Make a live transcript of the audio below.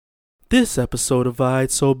This episode of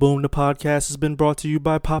I'd So Boom the podcast has been brought to you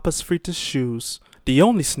by Papas Fritas Shoes, the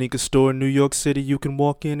only sneaker store in New York City you can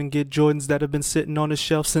walk in and get Jordans that have been sitting on the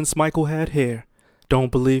shelf since Michael had hair.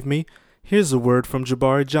 Don't believe me? Here's a word from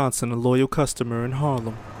Jabari Johnson, a loyal customer in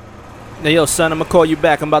Harlem. Hey, yo, son, I'm gonna call you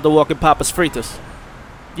back. I'm about to walk in Papa's Fritas.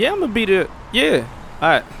 Yeah, I'm gonna be there. Yeah.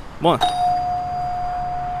 Alright, one.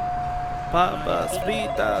 Papa's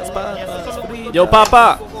Fritas, Papa's Fritas. Yo,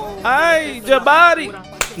 Papa. Hey, Jabari.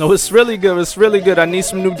 No, it's really good. It's really good. I need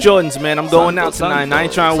some new Jordans, man. I'm going out tonight. I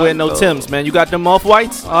ain't trying to wear no Timbs, man. You got them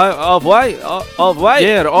off-whites? Off-white? Off-white?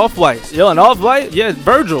 Yeah, the off-whites. Yo, an off-white? Yeah,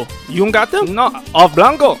 Virgil. You don't got them? No, off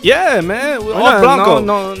Blanco. Yeah, man. Off Blanco.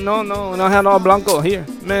 No. I had off Blanco here.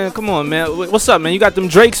 Man, come on, man. What's up, man? You got them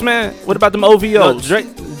Drakes, man? What about them OVOs?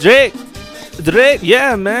 Drake?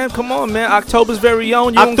 Yeah, man. Come on, man. October's very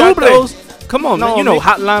own. You don't got those? Come on, man. You know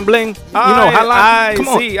Hotline Bling. Hotline. Come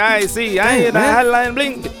on. I see. I hear that Hotline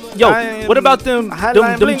Bling. Yo, what about them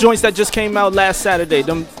joints that just came out last Saturday?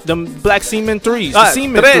 Them Black Semen 3s. The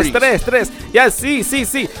Semen 3s. Yes,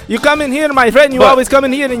 see. You come in here, my friend. You always come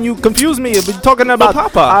in here and you confuse me. You're talking about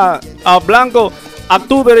Papa. Blanco,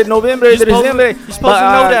 Octubre, November, Diciembre. You're supposed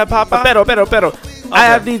to know that, Papa. Pero. Okay. I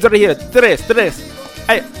have these right here. Tres.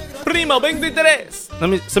 Hey, Primo 23. Let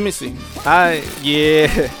me see.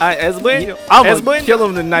 Es bueno. I'm gonna kill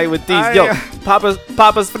him tonight with these. Yo, Papa's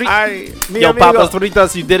Fritas. Yo, Papa's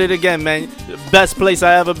Fritas, you did it again, man. Best place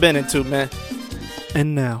I ever been into, man.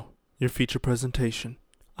 And now, your feature presentation,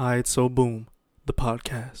 I'd So Boom, the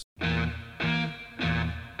podcast.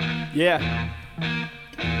 Yeah.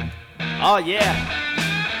 Oh, yeah.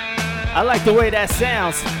 I like the way that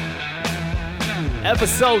sounds.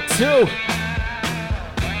 Episode 2.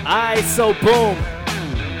 I'd So Boom,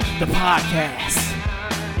 the podcast.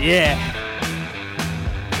 Yeah.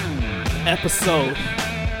 Episode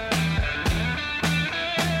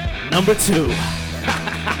number 2.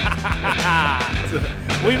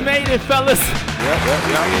 We made it, fellas. Yep.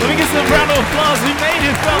 Let me get some round of applause. We made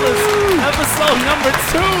it, fellas. Episode number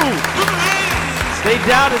 2. They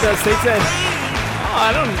doubted us. They said,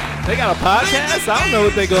 they got a podcast? I don't know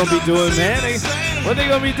what they're going to be doing, man. What they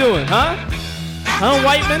going to be doing, huh? Huh,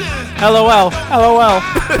 Whiteman? LOL.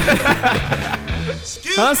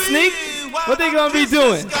 Huh, Sneak? What they gonna be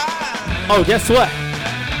doing? Oh, guess what?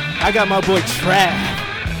 I got my boy Trav.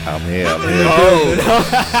 I'm here.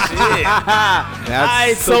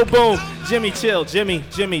 Alright, so boom. Jimmy, chill. Jimmy,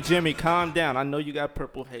 calm down. I know you got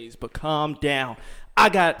purple haze, but calm down. I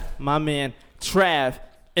got my man Trav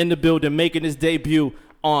in the building making his debut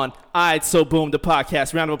on Alright, So Boom, the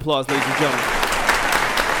podcast. Round of applause, ladies and gentlemen.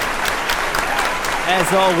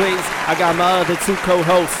 As always, I got my other two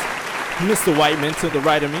co-hosts, Mr. Whiteman to the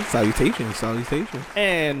right of me. Salutations.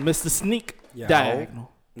 And Mr. Sneak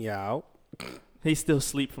diagonal. Yow. He still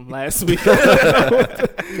asleep from last week.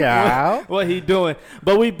 Yow. What he doing?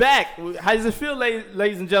 But we back. How does it feel,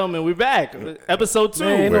 ladies and gentlemen? We back. Episode 2.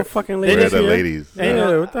 Man, ain't no fucking ladies Where are the here. ladies?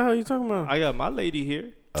 Yeah, what the hell are you talking about? I got my lady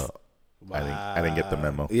here. Oh, I didn't get the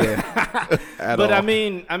memo. Yeah. But I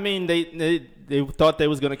mean, they thought they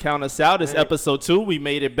was gonna count us out. It's episode 2. We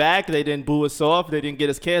made it back. They didn't boo us off. They didn't get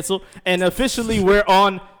us canceled. And officially, we're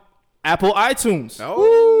on Apple iTunes.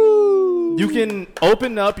 Oh. You can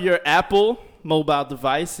open up your Apple mobile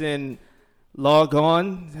device and log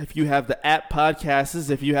on if you have the app Podcasts,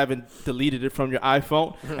 if you haven't deleted it from your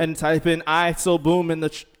iPhone, and type in I So Boom in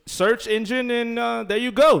the search engine, and there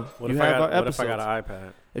you go. What you if have I our got episodes. an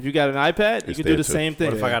iPad? If you got an iPad, you can do the same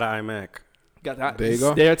thing. What if I got an iMac? Got that. There you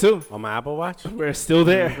go. There too. On my Apple Watch? We're still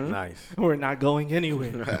there. Nice. We're not going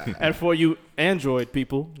anywhere. And for you Android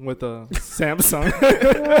people with a Samsung,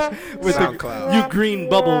 with SoundCloud. you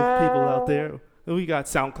green bubble people out there, we got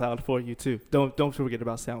SoundCloud for you too. Don't forget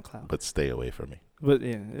about SoundCloud. But stay away from me. But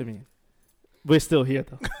yeah, I mean, we're still here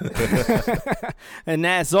though. And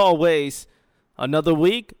as always, another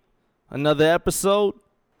week, another episode,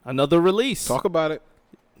 another release. Talk about it.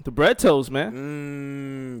 The bread toast,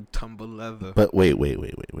 man. Tumble leather. But wait.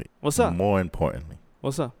 What's up? More importantly,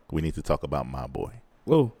 What's up? we need to talk about my boy.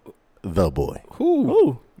 Whoa. The boy.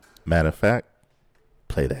 Ooh. Matter of fact,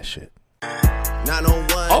 play that shit.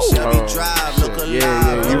 901 Chevy Drive, look alive.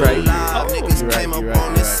 Yeah, you right. Niggas came up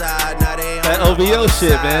on this side, now they on That OVO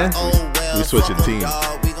shit, man. We switching teams.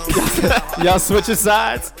 Y'all switching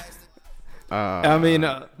sides? I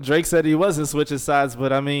Drake said he wasn't switching sides,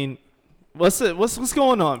 but I mean, what's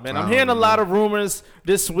going on, man? I'm hearing a lot of rumors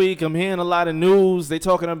this week. I'm hearing a lot of news. They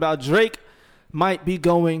talking about Drake might be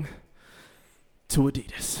going to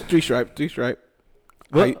Adidas. Three stripe.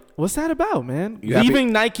 What's that about, man? You happy?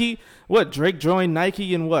 Leaving Nike. What, Drake joined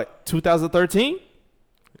Nike in what, 2013?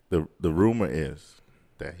 The rumor is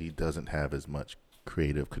that he doesn't have as much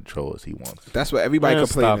creative control as he wants. That's what everybody Man,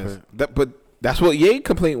 complains. stop But that's what Ye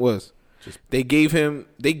complaint was. They gave him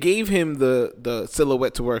the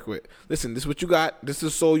silhouette to work with. Listen, this is what you got. This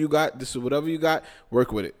is soul you got. This is whatever you got.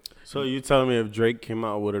 Work with it. So you telling me if Drake came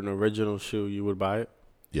out with an original shoe, you would buy it?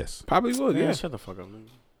 Yes. Probably would. Yeah. Shut the fuck up, man.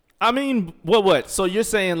 I mean, what? So you're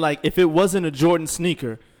saying like if it wasn't a Jordan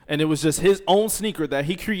sneaker and it was just his own sneaker that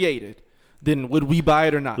he created, then would we buy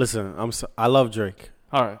it or not? Listen, I love Drake,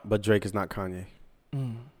 All right. but Drake is not Kanye.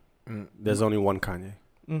 There's only one Kanye.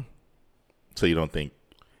 So you don't think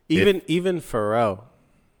Even Pharrell,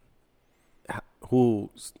 who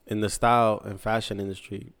in the style and fashion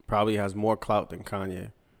industry probably has more clout than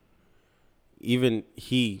Kanye, even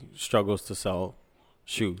he struggles to sell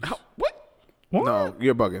shoes. What? No,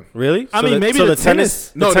 you're bugging. Really? I mean, maybe so the the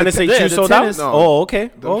tennis, No, the tennis the ain't yeah, shoe the sold tennis- out. No. Oh, okay.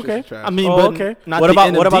 Them Oh, shits okay. is trash. I mean, Oh, but okay. not What the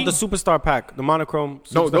about the NMD. superstar pack, the monochrome?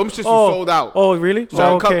 No, Superstar- them shits was sold out. Oh, really? Certain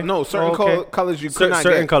Oh, okay. certain colors you could not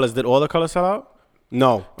certain get. colors. Did all the colors sell out?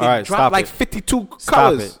 No. It All right, dropped stop like it. 52 Stop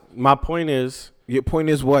colors. it. My point is, Your point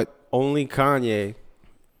is what? only Kanye,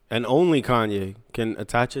 and only Kanye, can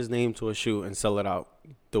attach his name to a shoe and sell it out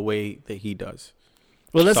the way that he does.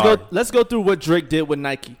 Well, Sorry. let's go through what Drake did with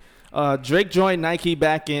Nike. Drake joined Nike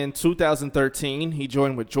back in 2013. He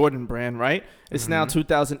joined with Jordan Brand, right? It's now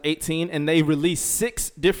 2018, and they released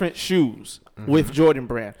 6 different shoes with Jordan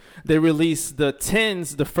Brand. They released the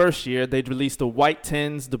 10s the first year. They released the white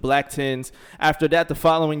 10s, the black 10s. After that, the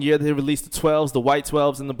following year, they released the 12s, the white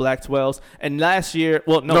 12s, and the black 12s. And last year,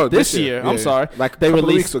 this year, I'm sorry. Like they a couple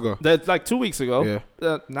released weeks ago. That's like 2 weeks ago.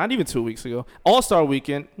 Yeah. Not even 2 weeks ago. All-Star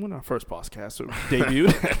Weekend, when our first podcast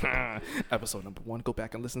debuted, episode number 1. Go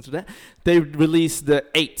back and listen to that. They released the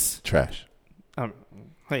 8s. trash?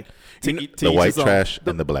 Hey, The white trash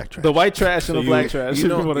and the black trash. the white trash and So the black trash. you if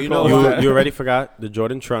know- wanna you call know it what? that. You already forgot the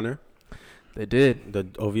Jordan Trunner, They did. the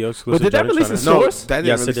OVO exclusive. But did that Jordan release in Trunner. stores? that didn't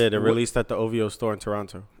Yes, it release- did. It what- released at the OVO store in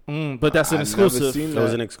Toronto. But that's an I've never exclusive. seen It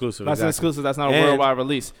was that. an exclusive. That's an exactly. exclusive. That's not a And- worldwide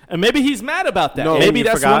release. And maybe he's mad about that. No. Maybe And you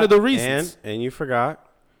that's forgot- one of the reasons. And you forgot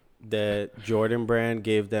that Jordan Brand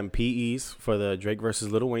gave them PEs for the Drake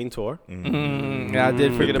versus Lil Wayne tour. Yeah, I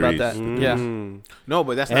did forget about that. Threes. Yeah. No,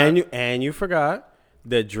 but that's And not. you forgot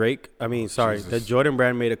that that Jordan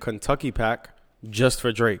Brand made a Kentucky pack just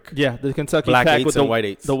for Drake. Yeah, the Kentucky Black pack 8s with and the white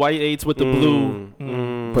 8s. The white 8s with the blue.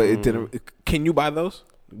 But it didn't. Can you buy those?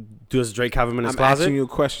 Does Drake have them in his I'm closet? asking you a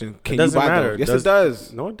question. Can It you doesn't buy matter. those? Yes, it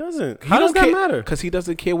does. No, it doesn't. He How does don't that care- matter? Because he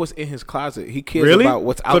doesn't care what's in his closet. He cares Really? about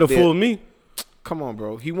what's out Could have there. fooled me. Come on,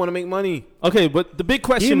 bro. He want to make money. Okay, but the big He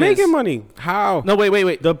question is making money. How? No,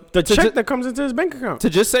 wait. The To check ju- that comes into his bank account. To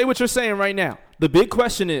just say what you're saying right now, the big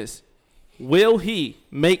question is, will he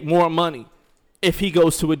make more money if he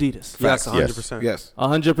goes to Adidas? Yes, Facts. 100%. Yes.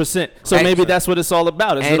 100%. So And- maybe that's what it's all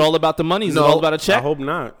about. Is it and- all about the money? Is No, it all about a I check? hope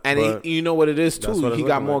not. And but you know what it is that's too. what He it's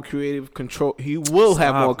got looking more like. creative control. He will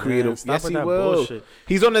have Stop, more man. creative. Stop Yes, with he that will. bullshit.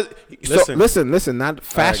 He's on the. Listen. Listen. Not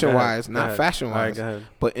fashion wise, Go not ahead. fashion All right, wise, go ahead.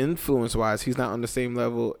 but influence wise, he's not on the same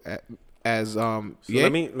level as So yeah.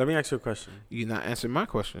 let me ask you a question. You're not answering my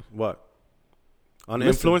question. What? On the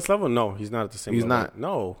Listen. influence level? No, he's not at the same He's level. not.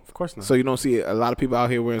 No, of course not. So you don't see a lot of people out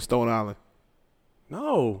here wearing Stone Island.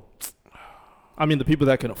 no. I mean, the people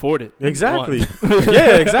that can afford it. Exactly. One.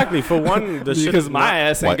 Yeah, exactly. For one, the shit Because is my not,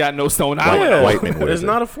 ass ain't White- got no Stone white- Island. yeah, white man wears it's it.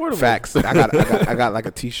 not affordable. Facts. I got like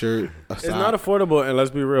a T-shirt. It's not affordable, and let's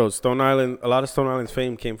be real. Stone Island, a lot of Stone Island's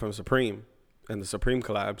fame came from Supreme and the Supreme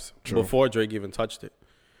collabs before Drake even touched it.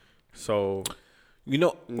 So You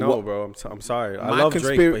know, no, what- bro, I'm sorry. I My love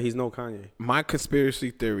Drake, conspira- but he's no Kanye. My conspiracy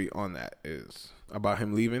theory on that is about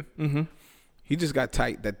him leaving. Mm-hmm. He just got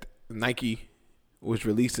tight that Nike was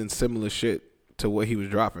releasing similar shit to what he was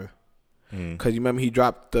dropping. Because you remember he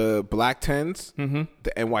dropped the black 10s, Mm-hmm.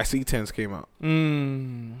 the NYC 10s came out.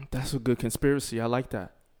 That's a good conspiracy. I like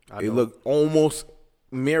that. It looked almost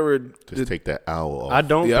mirrored. Just take that owl off. I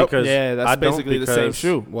don't Yep. because Yeah, that's I don't basically the same because-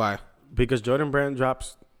 shoe. Why? Because Jordan Brand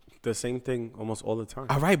drops the same thing almost all the time.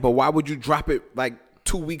 All right, but why would you drop it like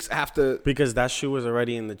 2 weeks after? Because that shoe was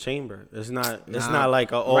already in the chamber. It's not. It's Nah. not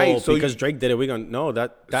like Right, so because you- Drake did it. We're gonna no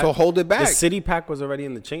that. So hold it back. The City Pack was already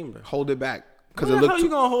in the chamber. Hold it back. Because What it the hell looked you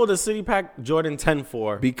gonna hold a City Pack Jordan 10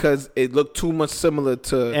 for? too much similar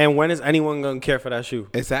to And when is anyone gonna care for that shoe?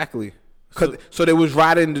 exactly. So they was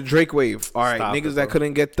riding the Drake wave. All right, Stop niggas it, that bro.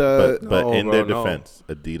 couldn't get the But No, in bro, their no. defense,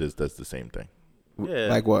 Adidas does the same thing Yeah,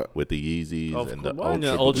 like what? with the Yeezys Of and the course. Ultra.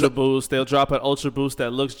 Yeah, Boost. Ultra Boost. They'll drop an Ultra Boost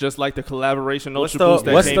that looks just like the collaboration What's Ultra the- Boost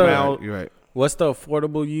that what's came the- out. You're right. What's the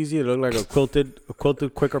affordable Yeezy? It looked like a quilted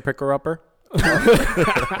quicker picker upper.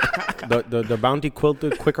 the bounty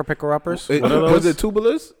quilted quicker picker uppers. What are Was those? it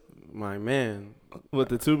tubulars? My man, What,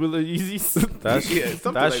 the tubular Yeezys?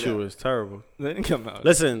 That shoe is terrible. They didn't come out.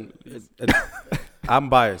 Listen, I'm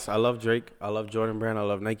biased. I love Drake. I love Jordan Brand. I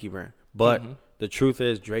love Nike Brand. But the truth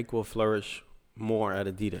is, Drake will flourish more at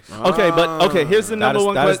Adidas. Okay, here's the number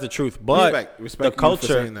one. That is the truth. But Respect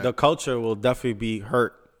the culture will definitely be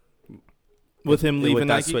hurt with him leaving with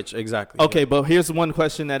that Nike. switch. Exactly. Okay, but here's one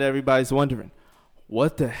question that everybody's wondering: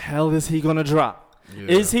 what the hell is he gonna drop? Yeah.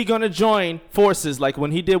 Is he gonna join forces like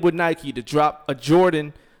when he did with Nike to drop a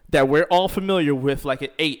Jordan that we're all familiar with, like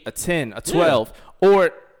an 8, a 10, a 12,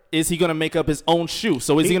 or is he gonna make up his own shoe?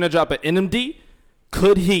 So is he gonna drop an NMD?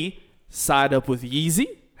 Could he side up with Yeezy?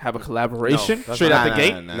 Have a collaboration straight out the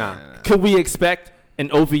gate? Nah. Could we expect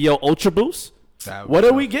an OVO Ultra Boost? What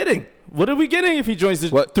are we getting? What are we getting if he joins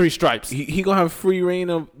the 3 stripes? He gonna have free reign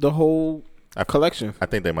of the whole collection. I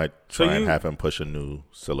think they might try and have him push a new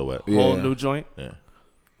silhouette. Whole new joint? Yeah.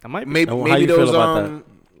 I might maybe how you those feel about that?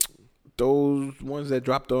 Those ones that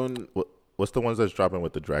dropped on. What's the ones that's dropping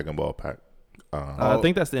with the Dragon Ball pack? I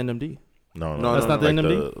think that's the NMD. No, that's not the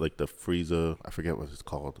NMD. Like the Frieza, I forget what it's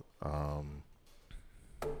called. I'm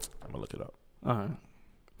gonna look it up. All right.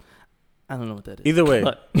 I don't know what that is. Either way.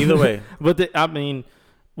 But I mean,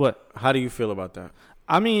 what? How do you feel about that?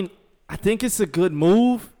 I mean, I think it's a good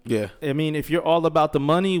move. Yeah. I mean, if you're all about the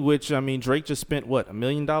money, which, I mean, Drake just spent, what, $1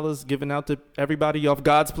 million giving out to everybody off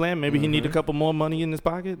God's plan? Maybe he need a couple more money in his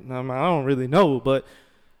pocket? I don't really know. But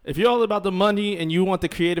if you're all about the money and you want the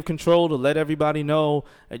creative control to let everybody know,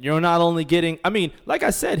 and you're not only getting, I mean, like I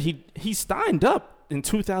said, he signed up in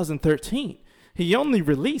 2013. He only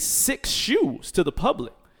released 6 shoes to the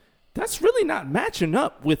public. That's really not matching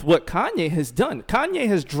up with what Kanye has done. Kanye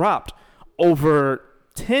has dropped over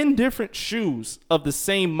 10 different shoes of the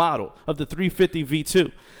same model of the 350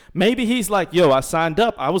 V2. Maybe he's like, yo, I signed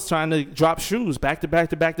up. I was trying to drop shoes back to back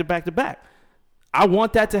to back to back to back. I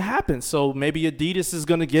want that to happen. So maybe Adidas is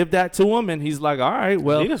going to give that to him. And he's like, all right,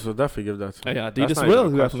 well. Adidas will definitely give that to him. Yeah, Adidas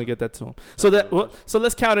will definitely get that to him. So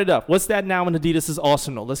let's count it up. What's that now in Adidas'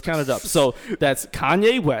 arsenal? Let's count it up. So that's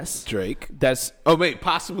Kanye West. Drake. That's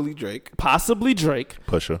possibly Drake.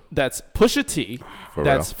 Pusha. That's Pusha T. Pharrell.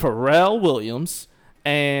 That's Pharrell Williams.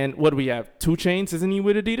 And what do we have? 2 Chainz, isn't he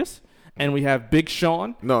with Adidas? And we have Big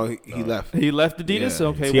Sean. No, he left. He left Adidas? Yeah.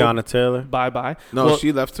 Okay. Tiana Taylor. Bye-bye. No,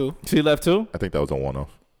 she left too. She left too? I think that was a one-off.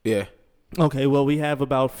 Yeah. Okay, well, we have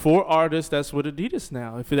about 4 artists that's with Adidas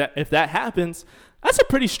now. If that happens, that's a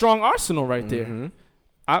pretty strong arsenal right there.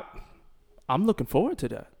 I'm looking forward to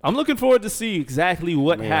that. I'm looking forward to see exactly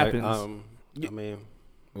what happens.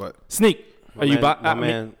 What? Sneak.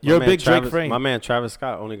 You're a big Drake fan. My man Travis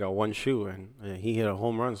Scott only got 1 shoe, and he hit a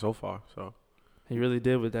home run so far. So he really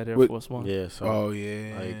did with that Air Force One. Yeah. So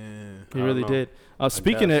He really did.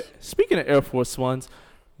 Speaking of Air Force Ones,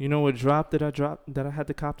 you know what drop that I had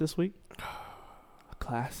to cop this week? A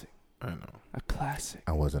classic. I know. A classic.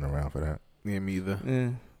 I wasn't around for that. Yeah, me either. Yeah.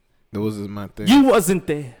 That was my thing. You wasn't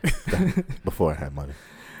there. Before I had money.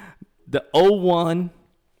 The 01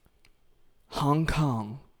 Hong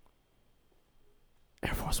Kong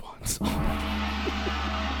Air Force Ones.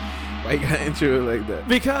 Why you gotta intro it like that?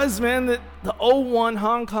 Because, man, the 01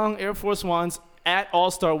 Hong Kong Air Force Ones at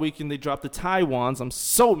All-Star Weekend, they dropped the Taiwans. I'm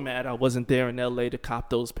so mad I wasn't there in L.A. to cop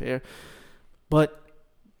those pair. But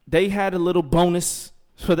they had a little bonus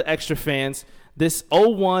for the extra fans. This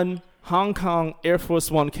 01 Hong Kong Air Force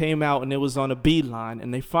One came out, and it was on a Beeline,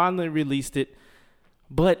 and they finally released it.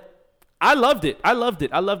 But I loved it. I loved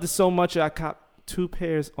it so much I copped 2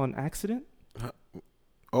 pairs on accident.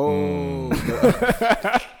 Oh.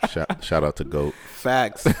 Shout out to GOAT.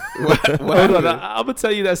 Facts. Hold on, I'm going to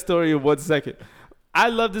tell you that story in 1 second. I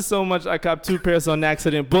loved it so much I copped 2 pairs on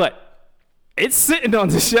accident, but it's sitting on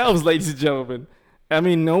the shelves, ladies and gentlemen. I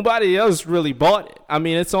mean, nobody else really bought it. I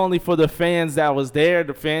mean, it's only for the fans that was there,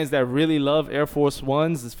 the fans that really love Air Force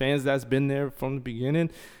Ones, the fans that's been there from the beginning.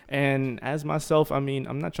 And as myself, I mean,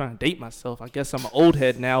 I'm not trying to date myself. I guess I'm an old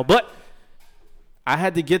head now, but I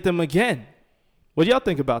had to get them again. What do y'all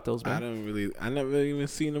think about those, man? I never even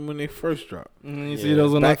seen them when they first dropped. You see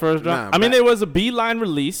those when they first dropped? There was a Beeline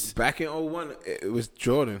release. Back in 01, it was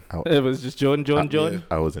Jordan. It was just Jordan.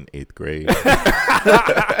 I was in 8th grade.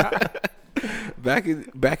 Back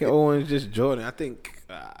in 01, it's just Jordan. I think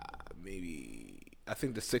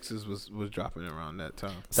the 6s was dropping around that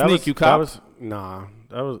time. Sneak, you copped? It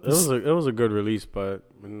was a good release, but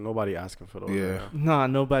nobody asking for those. Yeah. Right now. Nah,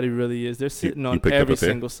 nobody really is. They're sitting on every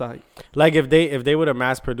single site. Like if they would have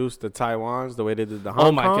mass produced the Taiwans the way they did the Hong Kongs.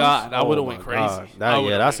 Oh my God, I would have went crazy.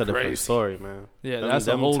 That's a different story, man. Yeah, that's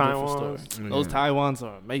a whole different story. Those Taiwans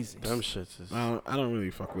are amazing. Them shits is. I don't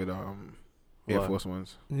really fuck with Air What? Force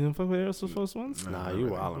Ones. You don't fuck with Air Force Ones? Nah, you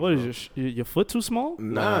wildin'. What is your foot too small?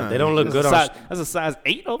 Nah, they don't look good on. That's a size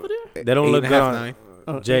 8 over there. They don't look good on. 9.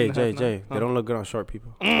 Oh, Jay, 8.5, Jay, 9. Jay. They don't look good on short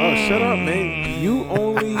people. Oh, shut up, man. You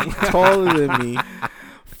only taller than me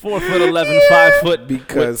 4'11", 5 foot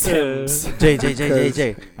because Tim's.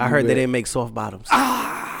 Jay. I heard you they didn't make soft bottoms.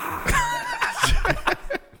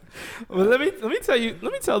 Well, let me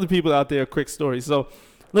tell the people out there a quick story. So,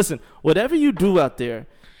 listen, whatever you do out there,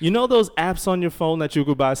 you know those apps on your phone that you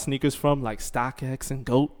could buy sneakers from, like StockX and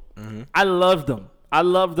GOAT? Mm-hmm. I love them. I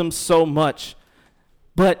love them so much.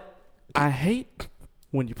 But I hate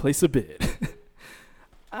when you place a bid.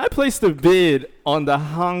 I placed a bid on the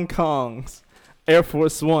Hong Kong's Air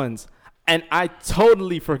Force Ones, and I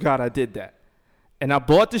totally forgot I did that. And I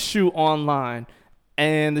bought the shoe online,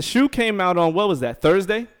 and the shoe came out on, what was that,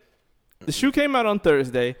 Thursday? The shoe came out on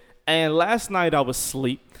Thursday, and last night I was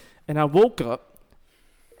asleep, and I woke up,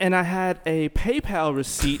 and I had a PayPal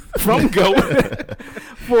receipt from GOAT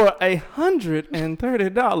for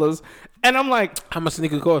 $130, and I'm like, how much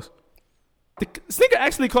sneaker cost? the sneaker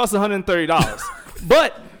actually cost $130,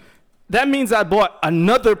 but that means I bought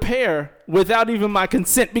another pair without even my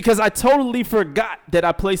consent because I totally forgot that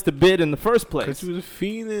I placed the bid in the first place. Because you was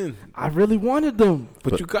fiending. I really wanted them.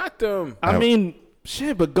 But you got them. I mean,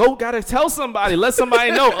 shit, but GOAT gotta tell somebody, let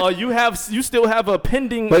somebody know. You still have a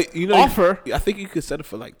pending But you know, offer. I think you could set it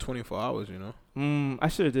for like 24 hours, you know? I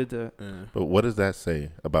should have did that. Yeah. But what does that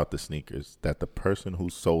say about the sneakers? That the person who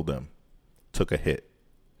sold them took a hit.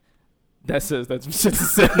 That says that's shit to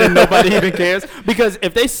say and nobody even cares. Because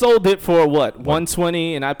if they sold it for what,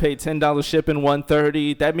 $120 and I paid $10 shipping,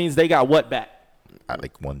 $130, that means they got what back? At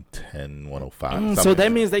like 110, 105. So something that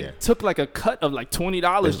like means they yeah. took like a cut of like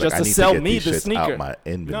 $20 It's just like, I to need sell get me these the shits sneaker. Out my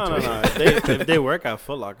No. inventory. If they work at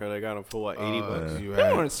Foot Locker, they got them for what, $80? You They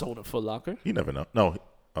right. weren't sold at Foot Locker. You never know. No.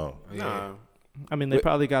 Oh. Nah. I mean, they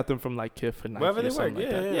probably got them from like Kith or Nike Wherever or they something work,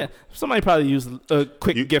 like that. yeah. Somebody probably used a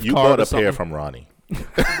quick You gift bought card or a something. pair from Ronnie.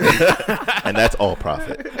 And that's all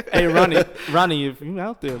profit. Hey, Ronnie, if you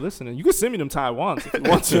out there listening, you can send me them Taiwans if you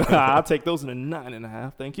want to. I'll take those in a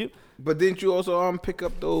 9.5. Thank you. But didn't you also pick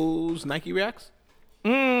up those Nike Reacts?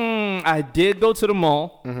 I did go to the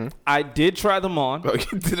mall. I did try them on, Oh,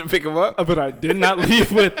 you didn't pick them up? but I did not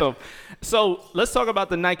leave with them. So let's talk about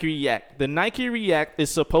the Nike React. The Nike React is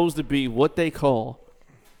supposed to be what they call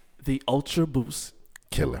the Ultra Boost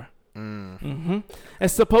Killer.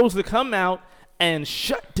 It's supposed to come out and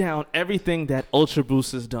shut down everything that Ultra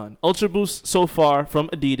Boost has done. Ultra Boost so far from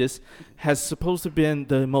Adidas has supposed to been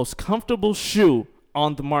the most comfortable shoe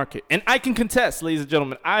on the market. And I can contest, ladies and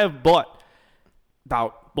gentlemen, I have bought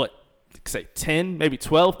about, 10, maybe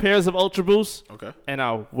 12 pairs of Ultra Boosts. Okay. And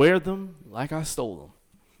I wear them like I stole them.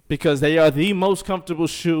 Because they are the most comfortable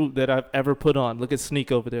shoe that I've ever put on. Look at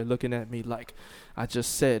Sneak over there looking at me like I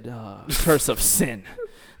just said curse of sin.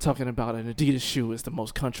 Talking about an Adidas shoe is the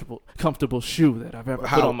most comfortable shoe that I've ever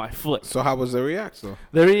put on my foot. So how was the Reacts, though?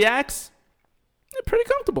 The Reacts, they're pretty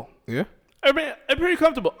comfortable. Yeah? I mean, they're pretty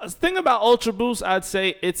comfortable. The thing about Ultra Boost, I'd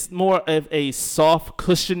say it's more of a soft,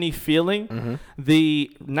 cushiony feeling.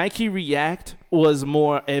 The Nike React was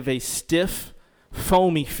more of a stiff,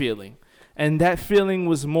 foamy feeling. And that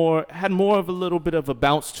feeling had more of a little bit of a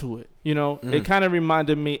bounce to it. You know, it kind of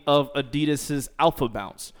reminded me of Adidas's Alpha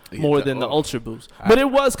Bounce more than the Ultra Boost. But it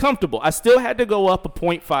was comfortable. I still had to go up a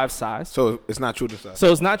 0.5 size. So it's not true to size.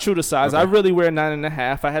 So it's not true to size. Okay. I really wear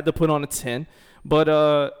 9.5. I had to put on a 10. But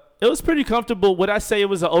it was pretty comfortable. Would I say it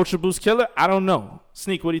was an Ultra Boost killer? I don't know.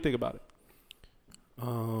 Sneak, what do you think about it?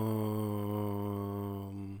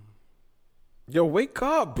 Yo, wake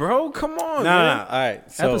up, bro. Come on, Nah. All right.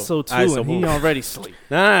 So, Episode 2 all right, so and he boom. already sleep.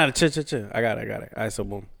 Nah. Chill. I got it. All right. So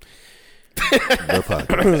boom. The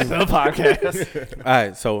podcast. The podcast. All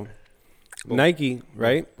right. So Nike,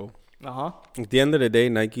 right? Uh-huh. At the end of the day,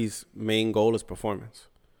 Nike's main goal is performance.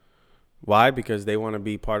 Why? Because they want to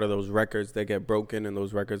be part of those records that get broken and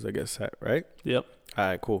those records that get set, right? Yep. All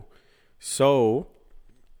right, cool. So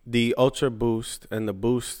the Ultra Boost and the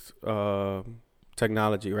Boost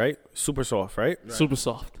technology, right? Super soft, right? Super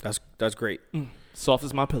soft. That's great. Soft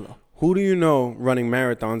as my pillow. Who do you know running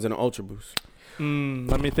marathons in an Ultra Boost?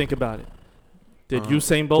 Let me think about it. Did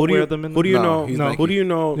Usain Bolt Who do you, wear them in who do you No, know? he's No. Nike. Who do you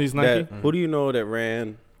know? He's that, Nike? Who do you know that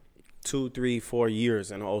ran 2, 3, 4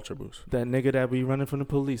 years in an Ultra Boost? that nigga that be running from the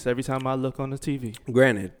police every time I look on the TV?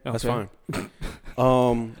 Granted, that's Okay.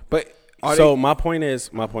 fine. But So my point is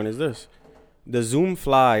this: the Zoom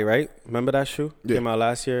Fly, right? Remember that shoe? Yeah. Came out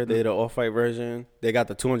last year. They did an off-white version. They got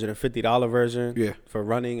the $250 version. Yeah. For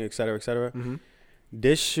running, et cetera, et cetera.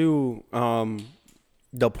 This shoe,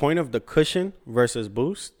 the point of the cushion versus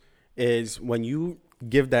Boost is when you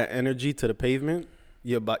give that energy to the pavement,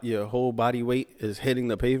 your whole body weight is hitting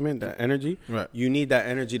the pavement. That energy, Right. You need that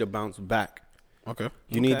energy to bounce back. Okay.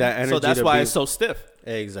 You need that energy. So that's to why be, it's so stiff.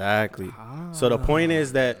 exactly. So the point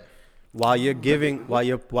is that while you're giving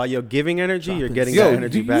energy, you're getting Yo, that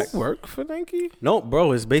energy do back. you work for Nike? No,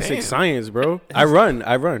 bro, it's basic science, bro. I run.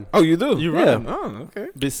 Oh, you do? You run. Oh, okay.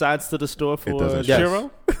 Besides to the store for doesn't- Yes.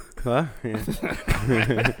 Shiro? Huh?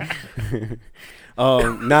 Yeah.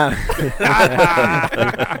 Nah. No.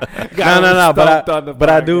 But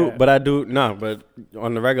I do. No, but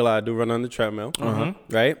on the regular, I do run on the treadmill.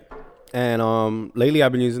 Right. And lately,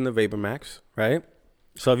 I've been using the Vapor Max. Right.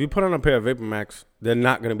 So if you put on a pair of Vapor Max, they're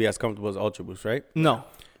not gonna be as comfortable as Ultra Boost, right? No.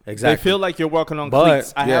 Exactly. They feel like you're working on But,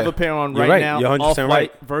 cleats. I have yeah. a pair on You're right, right. now. You're 100% Off-white.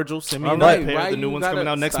 right. Virgil, send me All another right. pair. Why The new you one's gotta coming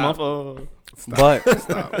out next stop? month. But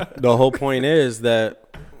the whole point is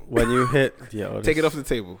that when you hit, Take it off the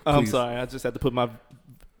table. I'm please. sorry. I just had to put my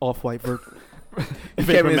off-white can't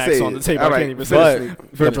Vapor even Max say on the it. table. All I right. can't even say But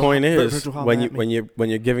it. the point is, Virgil, holla when at me. when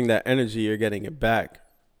you're giving that energy, you're getting it back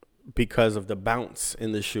because of the bounce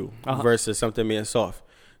in the shoe versus something being soft.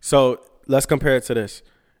 So let's compare it to this: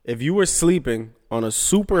 if you were sleeping on a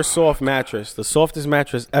super soft mattress, the softest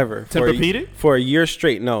mattress ever, Tempur-Pedic? for a year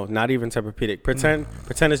straight, no, not even Tempur-Pedic. Pretend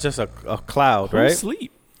it's just a cloud, Who right?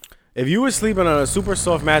 sleep? If you were sleeping on a super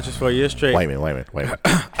soft mattress for a year straight, Wait a minute.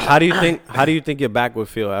 how do you think your back would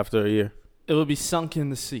feel after a year? It would be sunk in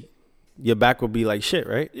the seat. Your back would be like shit,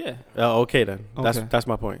 right? Yeah. Okay then. Okay. That's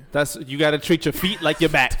my point. That's you got to treat your feet like your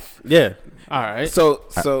back. Yeah. All right. So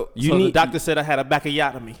The doctor said I had a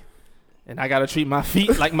bacchiotomy, and I got to treat my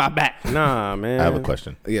feet like my back. Nah, man. I have a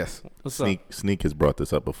question. yes. What's up? Sneak has brought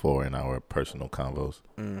this up before in our personal convos.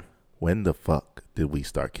 When the fuck did we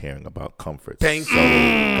start caring about comfort? Thank you.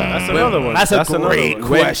 That's another one. That's a another great one.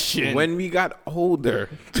 question. When we got older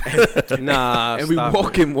Nah, and we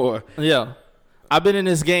walking more. Yeah. I've been in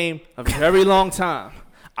this game a very long time.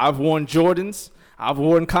 I've worn Jordans. I've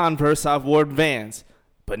worn Converse. I've worn Vans.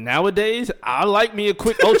 But nowadays, I like me a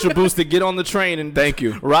quick Ultra Boost to get on the train and Thank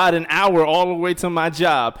you. ride an hour all the way to my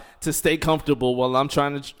job to stay comfortable while I'm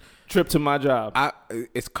trying to trip to my job.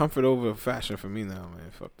 It's comfort over fashion for me now,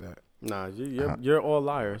 man. Fuck that. Nah, you're all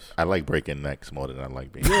liars. I like breaking necks more than I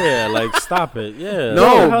like being. Yeah, like stop it. Yeah. No,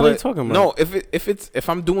 what the hell but are you talking about? no. If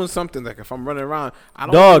I'm doing something like if I'm running around, I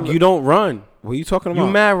don't. Dog, you don't run. What are you talking about?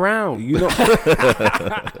 You mad round. You know.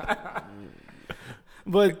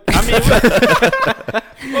 But I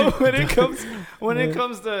mean, when it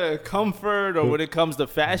comes to comfort or when it comes to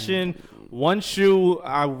fashion, one shoe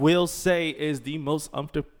I will say is the most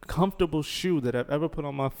comfortable shoe that I've ever put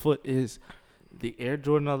on my foot is the Air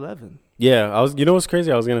Jordan 11. Yeah, you know what's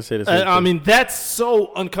crazy? I was gonna say this. I mean, that's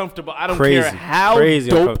so uncomfortable. I don't Crazy. care how Crazy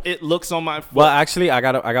dope uncomfortable. it looks on my foot. Well, actually, I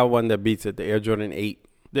got one that beats it. The Air Jordan 8.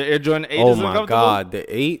 The Air Jordan 8 Oh is my uncomfortable? god,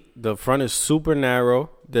 the 8. The front is super narrow.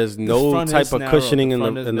 There's no front type is of narrow. cushioning The in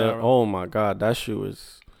front the is in the. narrow. Oh my god, that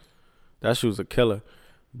shoe's a killer.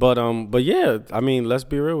 But yeah, I mean, let's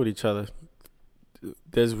be real with each other.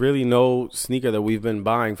 There's really no sneaker that we've been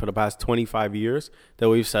buying for the past 25 years that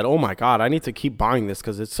we've said, oh my god, I need to keep buying this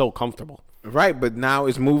because it's so comfortable. Right, but now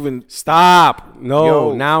it's moving. Stop. No,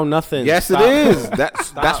 Yo. now nothing. Yes, Stop. it is.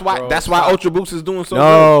 That's why. bro. That's why Ultra Boost is doing so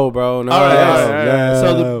No, bro. No. All right, all right, all right. no.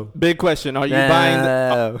 So the big question: Are you buying?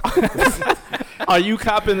 No. Are you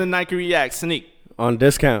copping the Nike React sneak? On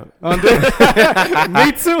discount.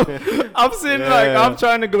 Me too. I'm sitting like I'm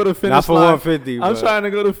trying to go to finish Not for line. 150. I'm but- trying to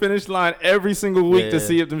go to finish line every single week to Yeah.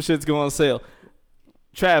 see if them shits go on sale.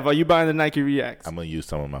 Trav, are you buying the Nike Reacts? I'm gonna use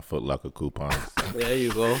some of my Foot Locker coupons. There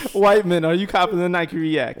you go. White men, are you copping the Nike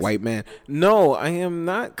Reacts? White man. No, I am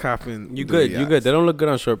not copping. You the good. You Reacts. good. They don't look good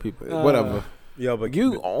on short people. Whatever. Yo, but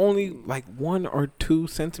You only like 1 or 2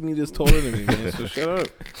 centimeters taller than me, man. So shut up.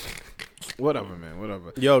 Whatever, man.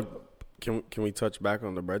 Whatever. Yo, can we touch back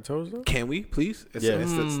on the bread toast though? Can we, please? Yeah.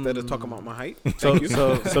 Instead of talking about my height. So Thank you.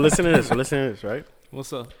 so listen to this. So listen to this, right?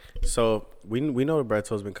 What's up? So we know the bread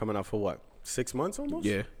toast been coming out for what? 6 months almost?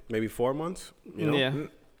 Yeah. Maybe 4 months. You know?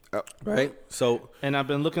 Yeah. Right. So And I've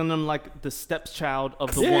been looking at them like the stepchild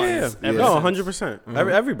of the yeah, ones. no, ever since.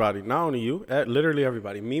 100%. Everybody, not only you, literally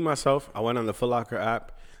everybody. Me myself, I went on the Foot Locker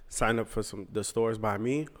app, signed up for the stores by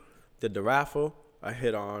me, did the raffle. I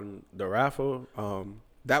hit on the raffle.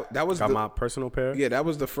 That was Got the, my personal pair. yeah. That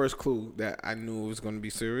was the first clue that I knew it was going to be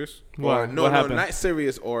serious. Why? Or, no, What no, happened? not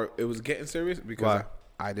serious. Or it was getting serious because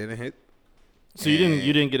I didn't hit. So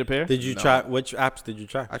you didn't get a pair? Did you try? Which apps did you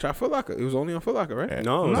try? I tried Foot Locker. It was only on Foot Locker, right?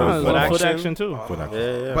 No, it was No, on it's Foot on Action. Foot Action too. Foot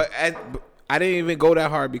Locker. Yeah. But I didn't even go that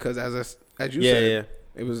hard because as you Yeah, said,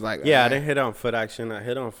 yeah. it was like Yeah, I didn't hit on Foot Action. I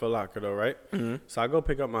hit on Foot Locker though, right? Mm-hmm. So I go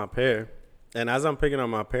pick up my pair, And as I'm picking up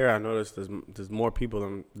my pair, I noticed there's more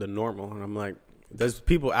people than normal, and I'm like, there's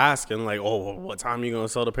people asking like, oh, what time are you gonna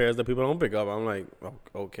sell the pairs that people don't pick up? I'm like,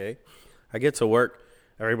 okay. I get to work,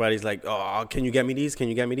 everybody's like, oh, can you get me these? Can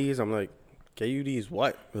you get me these? I'm like, get you these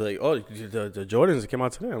what? They're like, oh, the Jordans that came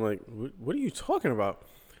out today. I'm like, what are you talking about?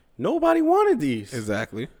 Nobody wanted these.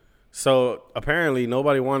 Exactly. So apparently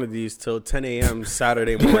nobody wanted these till 10 a.m.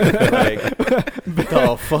 Saturday morning. Like,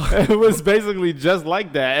 the fuck? It was basically just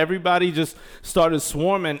like that. Everybody just started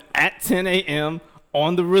swarming at 10 a.m.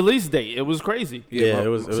 on the release date. It was crazy. Yeah, it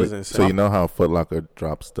was insane. So you know how Foot Locker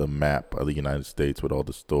drops the map of the United States with all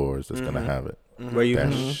the stores that's gonna have it. Where you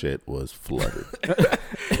That shit was flooded.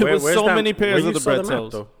 It was so many pairs of the bread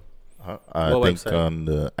toes. I What think website? on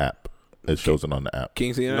the app. It shows it on the app.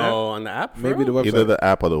 King's Internet? No, on the app? Maybe the website. Either the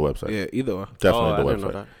app or the website. Yeah, either one. Definitely I the didn't know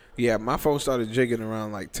website. that. Yeah, my phone started jigging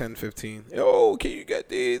around like 10:15. Yo, can you get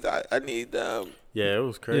these? I need them. Yeah, it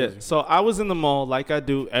was crazy. Yeah, so I was in the mall like I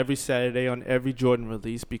do every Saturday on every Jordan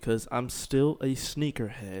release because I'm still a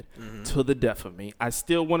sneakerhead to the death of me. I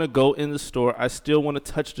still want to go in the store. I still want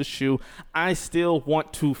to touch the shoe. I still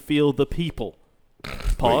want to feel the people.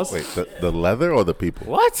 Pause. Wait, the leather or the people?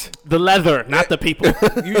 What? The leather, not the people.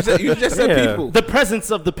 You just said Yeah. people. The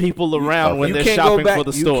presence of the people around when You they're can't shopping go back. for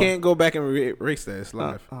the You store. can't go back and erase that. It's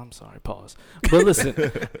live. I'm sorry, pause. But listen,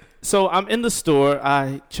 so I'm in the store.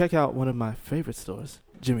 I check out one of my favorite stores,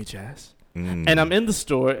 Jimmy Chaz. And I'm in the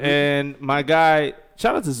store, and my guy,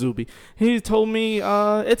 shout out to Zuby, he told me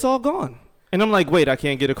it's all gone. And I'm like, wait, I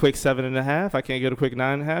can't get a quick 7.5? I can't get a quick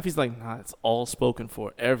 9.5? He's like, nah, it's all spoken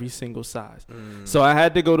for, every single size. So I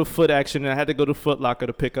had to go to Foot Action, and I had to go to Foot Locker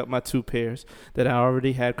to pick up my 2 pairs that I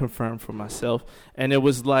already had confirmed for myself. And it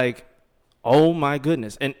was like, oh my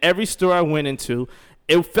goodness. And every store I went into,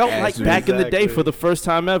 it felt like back in the day for the first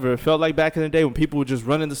time ever. It felt like back in the day when people would just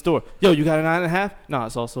run in the store. Yo, you got a 9.5? No,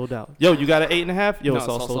 it's all sold out. Yo, you got an 8.5? Yo, it's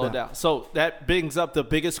all sold out. So that brings up the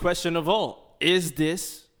biggest question of all. Is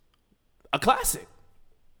this a classic?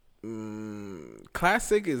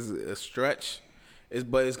 Classic is a stretch,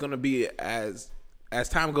 but it's gonna be as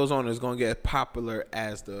time goes on. It's gonna get popular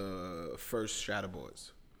as the first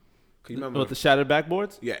Shatterboards. Can you remember With the shattered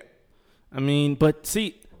backboards? Yeah. I mean, but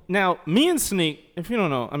see, now me and Sneak, if you don't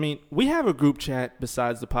know, I mean, we have a group chat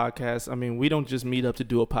besides the podcast. I mean, we don't just meet up to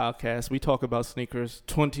do a podcast. We talk about sneakers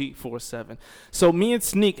 24/7. So me and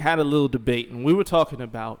Sneak had a little debate, and we were talking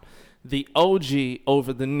about the OG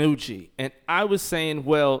over the new G. And I was saying,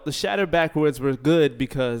 well, the shattered backwards were good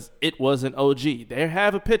because it was an OG. They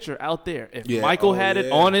have a picture out there. If Michael had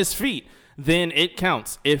it on his feet, then it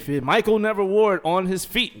counts. If Michael never wore it on his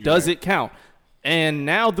feet, does it count? And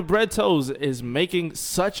now the bread toes is making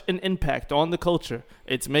such an impact on the culture.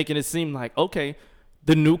 It's making it seem like, okay,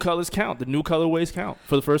 the new colors count. The new colorways count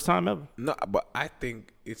for the first time ever. No, but I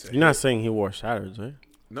think it's. You're not saying he wore Shatters, right?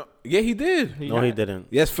 No. Yeah, he did. No, he didn't.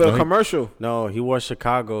 Yes, for a commercial. No, he wore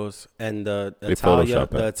Chicago's and the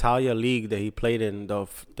photoshopped that. Italia league that he played in. The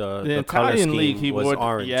color Italian scheme league he was wore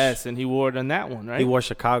orange. Yes, and he wore it on that one, right? He wore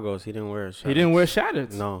Chicago's. He didn't wear Shatters. He didn't wear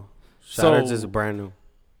shattered. No, So- Shatters is brand new.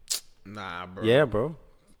 Nah, bro. Yeah, bro.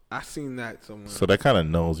 I seen that somewhere. So that kind of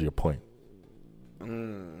knows your point.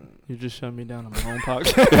 You just shut me down on my own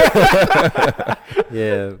podcast.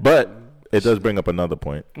 Yeah, But it does bring up another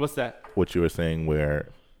point, What's that? what you were saying, where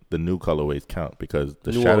the new colorways count because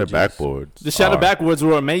the New shattered OGs. backboards The shattered are backwards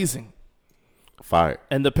were amazing. fire.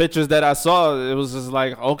 And the pictures that I saw, it was just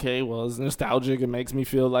like, okay, well, it's nostalgic. It makes me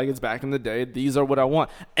feel like it's back in the day. These are what I want.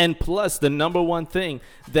 And plus, the number one thing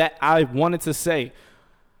that I wanted to say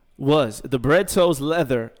was the bread toes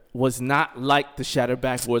leather was not like the shattered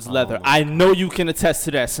backwards leather. I know you can attest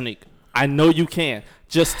to that, Sneak. I know you can.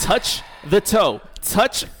 Just touch the toe.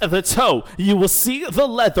 Touch the toe. You will see the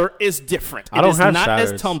leather is different. I don't is have not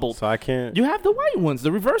Shatters, as tumbled. so I can't. You have the white ones,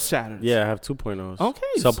 the reverse shatters. Yeah, I have 2.0s. Okay.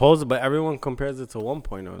 Supposed, but everyone compares it to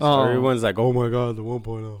 1.0s. Oh. Everyone's like, "Oh my god, the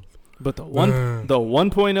 1.0." But the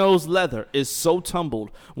 1.0's leather is so tumbled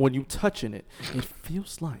when you touching it, it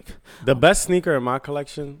feels like The best sneaker in my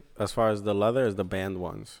collection, as far as the leather, is the band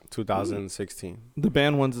ones, 2016. the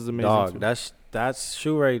band ones is amazing. Dog, too. that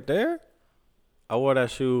shoe right there. I wore that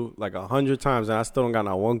shoe like 100 times, and I still don't got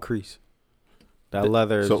not one crease. That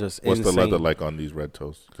leather is So just what's insane. the leather like on these red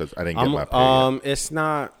toes? Because I didn't get my pair yet. It's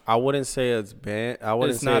not. I wouldn't say it's band. I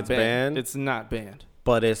wouldn't say it's banned. It's not banned.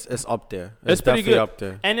 But it's up there. It's pretty definitely good. up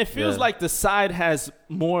there. And it feels Yeah. like the side has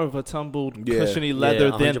more of a tumbled, Yeah. cushiony leather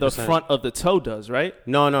Yeah, than the 100%. front of the toe does, right?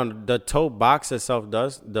 No, the toe box itself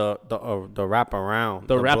does the wrap around.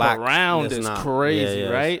 The wrap black around is not. crazy, Yeah,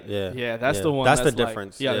 right? Yeah, that's yeah. the one. That's the like-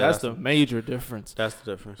 difference. Yeah, that's the major difference. That's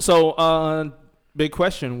the difference. So, big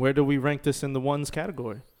question: where do we rank this in the ones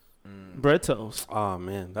category? Bread toast. Oh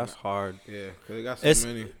man, that's hard. Yeah, because they got so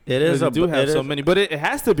many. It is They a do have it so is- many, but it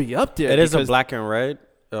has to be up there. It is a because- black and red,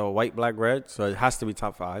 white, black, red. So it has to be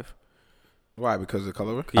top 5. Why? Because of the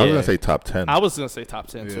color? I was gonna say top 10. I was gonna say top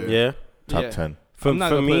 10 too. Yeah. top yeah. 10. For I'm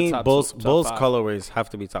not gonna put me, top Bulls two- top 5. colorways have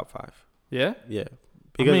to be top 5. Yeah. Yeah.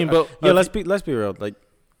 mean, but yeah, if let's be real. Like,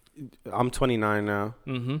 I'm 29 now.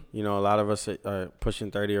 Mm-hmm. You know, a lot of us are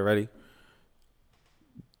pushing 30 already.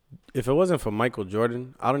 If it wasn't for Michael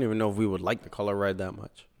Jordan, I don't even know if we would like the color red that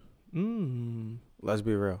much. Let's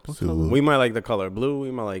be real. So, We might like the color blue.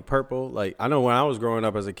 We might like purple. Like, I know when I was growing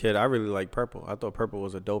up as a kid, I really liked purple. I thought purple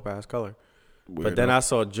was a dope ass color. But then I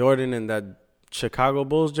saw Jordan in that Chicago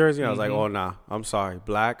Bulls jersey. And I was like, oh nah, I'm sorry.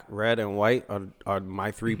 Black, red, and white are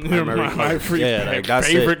my 3 primary colors. Like, that's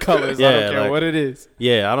favorite it. colors. I don't care what it is.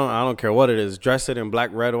 Yeah, I don't care what it is. Dress it in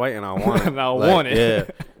black, red, white, and I want it. And I want it.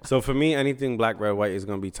 Yeah. So for me, anything black, red, white is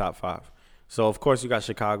gonna be top 5. So of course you got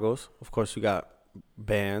Chicago's. Of course you got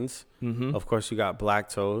bands. Mm-hmm. Of course you got black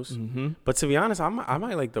toes. Mm-hmm. But to be honest, I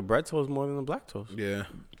might like the bread toes more than the black toes. Yeah.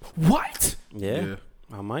 What? Yeah.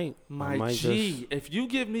 I might. My I might G, if you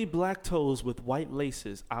give me black toes with white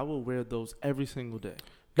laces, I will wear those every single day.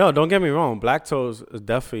 No, don't get me wrong. Black toes is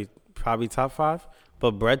definitely probably top 5,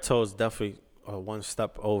 but bread toes definitely are one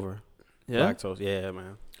step over black toes. Yeah,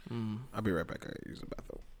 man. I'll be right back. I use the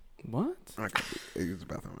bathroom. What? I gotta use the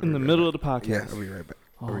bathroom. In the middle of the podcast? Yeah, I'll be right back.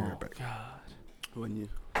 I'll be Oh, right back. God. When you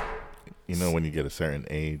you know when you get a certain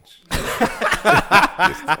age,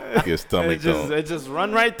 your stomach don't. It just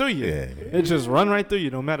run right through you. Yeah. It just run right through you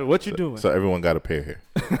no matter what you're doing. So everyone got a pair here.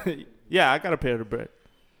 Yeah, I got a pair of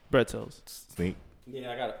bread toes. Sneak.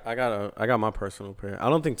 Yeah, I got my personal pair. I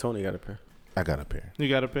don't think Tony got a pair. I got a pair. You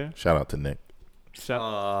got a pair? Shout out to Nick.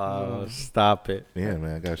 Stop it. Yeah,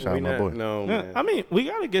 man. I got to shout out my boy. No, Yeah, man. I mean, we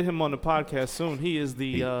got to get him on the podcast soon. He is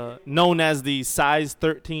the known as the size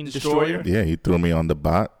 13 destroyer. Yeah, he threw me on the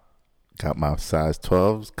bot. Got my size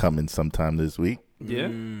 12s coming sometime this week. Yeah.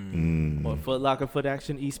 Or Foot Locker, Foot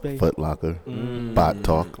Action, East Bay. Foot Locker. Bot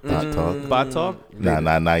talk. Bot talk. Bot talk? Nah,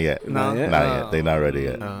 not yet. No? Not yet. They not ready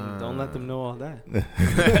yet. Don't let them know all that.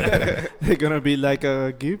 They're going to be like,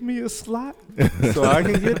 give me a slot so I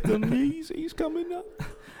can get the Yeezys coming up.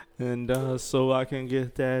 And so I can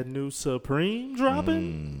get that new Supreme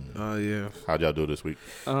dropping. Oh, yeah. How'd y'all do this week?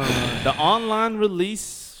 The online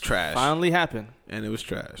release Trash. finally happened. And it was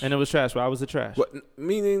trash. And it was trash. Why was it trash? What,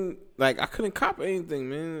 meaning, like, I couldn't cop anything,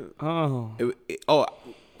 man. Oh.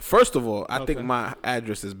 First of all, I Okay. think my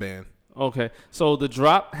address is banned. Okay. So the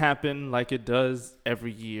drop happened like it does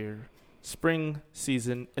every year. Spring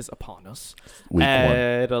season is upon us. Week 1.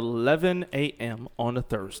 At 11 a.m. on a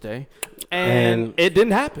Thursday. And And- it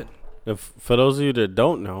didn't happen. For those of you that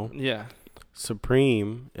don't know, Yeah.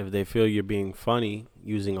 Supreme, if they feel you're being funny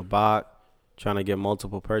using a bot, trying to get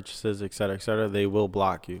multiple purchases, et cetera, they will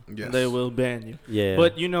block you. Yes. They will ban you. Yeah.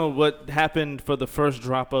 But you know what happened for the first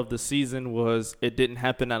drop of the season was it didn't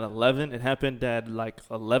happen at 11. It happened at like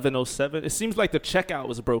 11:07. It seems like the checkout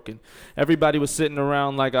was broken. Everybody was sitting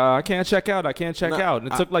around like, I can't check out. I can't check out.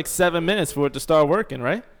 And it took like 7 minutes for it to start working,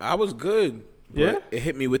 right? I was good. but Yeah? It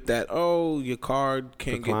hit me with that, your card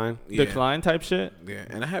can't Decline? get... Yeah. Decline type shit. Yeah.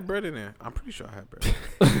 And I had bread in there. I'm pretty sure I had bread.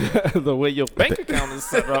 The way your bank account is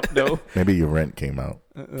set up, though. Maybe your rent came out.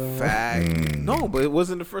 Fact. No, but it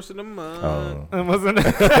wasn't the first of the month. Oh. It wasn't.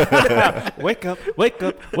 Wake up, wake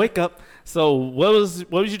up, wake up. So what was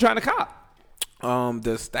you trying to cop?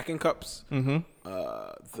 The stacking cups, Mm-hmm.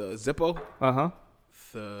 the Zippo, Uh-huh.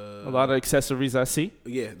 the A lot of accessories I see.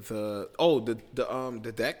 the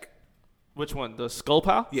deck. Which one? The Skull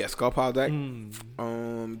Pile? Yeah, Skull Pile deck. Mm.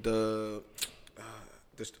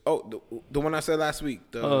 The one I said last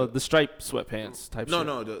week. The striped sweatpants type shit.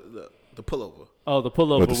 no, the pullover. Oh, the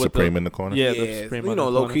pullover With the with Supreme in the corner? Yeah, Yeah, the Supreme you on know,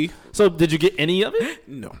 the low corner. key. So did you get any of it?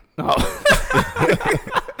 No, Oh.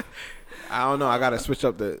 I don't know. I gotta switch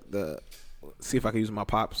up the see if I can use my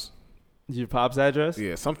pops. Your pop's address?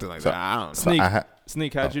 Yeah, something like So- that. I don't know. So Sneak. I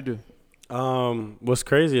Sneak, how'd you do? What's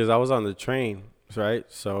crazy is I was on the train, right?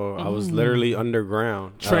 So I was literally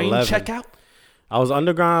underground. at Train 11. checkout? I was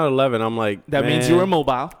underground at 11. I'm like, That means man. you were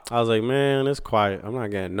mobile. I was like, man, it's quiet. I'm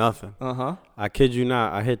not getting nothing. Uh-huh. I kid you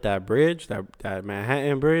not. I hit that bridge, that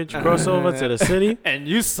Manhattan Bridge, crossover to the city. And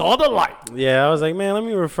you saw the light. Yeah, I was like, man, let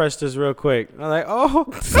me refresh this real quick. I was like, oh,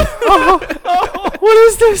 what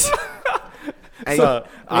is this? So,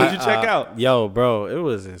 What did you check out? Yo, bro, it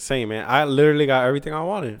was insane, man. I literally got everything I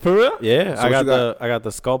wanted. For real? Yeah, So I what got you got? I got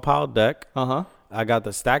the Skull Pile deck. Uh-huh. I got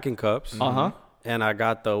the stacking cups. Uh-huh. and I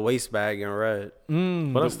got the waist bag in red.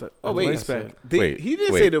 What else? Oh wait, waist bag. He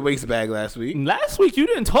didn't say the waist bag last week. Last week you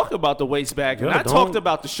didn't talk about the waist bag, and Yeah, I talked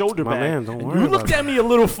about the shoulder my bag. man, don't And worry you about looked at me a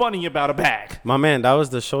little funny about a bag. My man, that was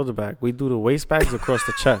the shoulder bag. We do the waist bags across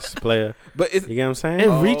the chest, player. But it's You get what I'm saying?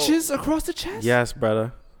 It reaches across the chest. Yes,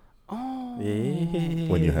 brother. Oh. Yeah.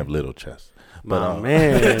 When you have little chest. My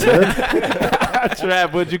man.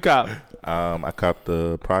 Trav, what'd you cop? I copped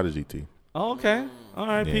the Prodigy tee. Oh, okay. All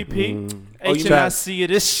right, Yeah. PP. Oh, you HNIC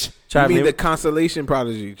it is. you Trav, mean name, the Constellation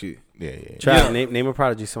Prodigy G. Yeah. Trav, name a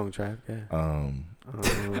Prodigy song, Trav. Yeah.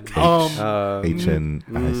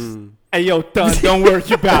 HN. Hey, yo, Thun, don't worry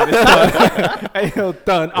about it, Thun. Hey, yo,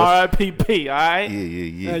 Thun, R.I.P.P., all right?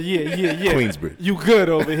 Yeah. Yeah. Queensbridge. You good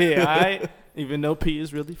over here, all right? Even though P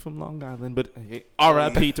is really from Long Island, but hey,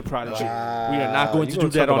 R.I.P. to Prodigy. We are not going to do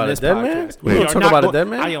that on this podcast. We gonna talk about a dead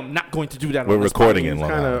man? I am not going to do that We're on this recording podcast. in Long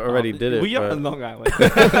Kind of Island. already did it. We are but- in Long Island.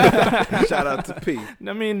 Shout out to P.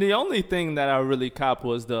 I mean, the only thing that I really cop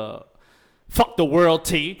was the fuck the world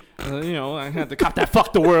tee. I had to cop that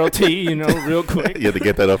fuck the world tee, real quick. You had to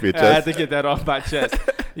get that off your I had chest. to get that off my chest,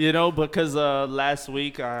 because last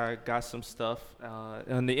week I got some stuff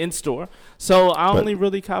on the in-store. So I But only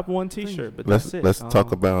really cop one T-shirt, but that's it. Let's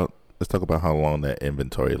talk about how long that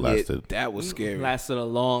inventory lasted. Yeah, that was scary. Lasted a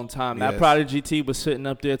long time. Yes. That Prodigy T was sitting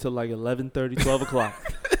up there till like 11:30, 12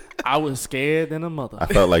 o'clock. I was scared than a mother. I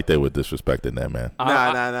felt like they were disrespecting that man.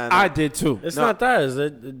 Nah. I did too. It's not that. Is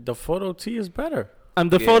it the photo tee is better?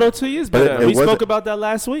 The photo T is But better. it We spoke wasn't- about that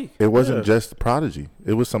last week. It wasn't just Prodigy.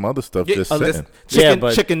 It was some other stuff just sitting.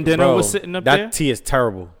 Chicken dinner bro, was sitting up that there. That tea is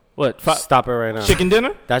terrible. What? Stop it right now. Chicken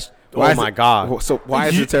dinner? That's Why oh is my it- god. So why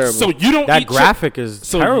is it terrible? So you don't That eat graphic is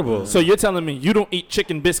terrible. So you're telling me you don't eat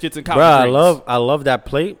chicken biscuits and collard Bro, greens? I love that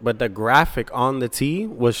plate, but the graphic on the tee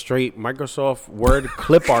was straight Microsoft Word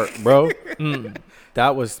clip art, bro.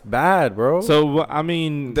 That was bad, bro. So I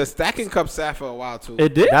mean, the stacking cup sat for a while too.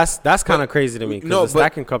 it did. that's kind of crazy to me because no, the but-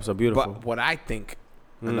 stacking cups are beautiful. But what I think,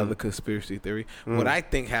 another conspiracy theory, what I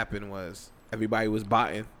think happened was everybody was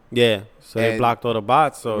botting, Yeah, so they And- blocked all the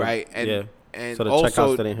bots. So right? And yeah, and So the also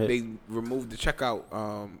checkouts didn't hit. they removed the checkout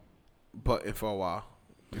button for a while.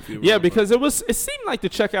 if you Yeah, remember. because it seemed like the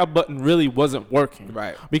checkout button really wasn't working.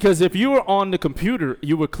 Right. Because if you were on the computer,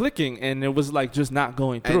 you were clicking and it was like just not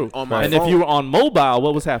going And through. on my And if phone- you were on mobile,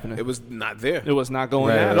 what was happening? it was not there. It was not going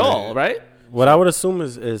Right, at right, all, right? what I would assume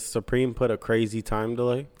is Supreme put a crazy time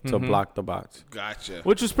delay to Mm-hmm. block the bots. Gotcha.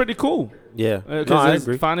 Which is pretty cool. Yeah, Because no, I it's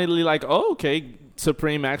agree. finally like, oh, okay,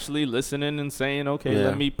 Supreme actually listening and saying, okay, Yeah.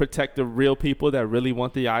 let me protect the real people that really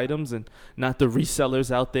want the items and not the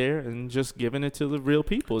resellers out there, and just giving it to the real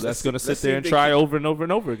people Let's that's see- going to sit let's see there if and they try keep- over and over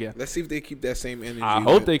and over again. Let's see if they keep that same energy. I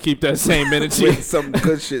hope when- they keep that same energy. when some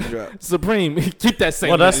good shit drop. Supreme, keep that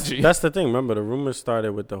same Well, energy. that's the thing. Remember, the rumors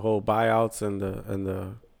started with the whole buyouts and the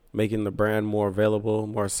making the brand more available,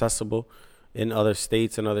 more accessible in other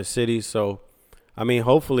states and other cities. So, I mean,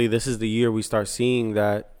 hopefully, this is the year we start seeing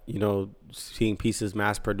that. Seeing pieces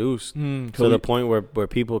mass produced to the point where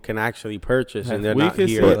people can actually purchase and they're not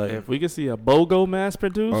here. if we could see a BOGO mass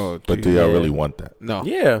produced, But do y'all really want that? No.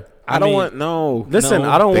 Yeah, I don't mean, want no. Listen, No.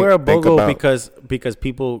 I don't wear a Think BOGO about- because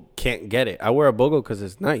people can't get it. I wear a BOGO because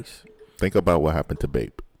it's nice. Think about what happened to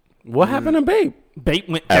Bape. What happened to Bape? Bape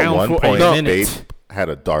went At down one for point, a minute. Bape had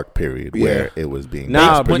a dark period Yeah. where it was being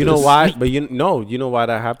Nah, Bape but you went know to why? sleep. But you know why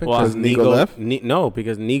that happened? Why? Because Nego left?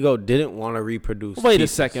 because Nego didn't want to reproduce. Wait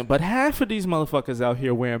pieces. a second, but half of these motherfuckers out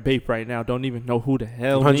here wearing Bape right now don't even know who the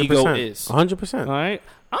hell 100%. Nego is. 100%. All right,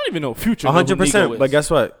 I don't even know Future. know who 100%. Nego But is. guess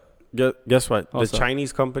what? Guess what? What's The up?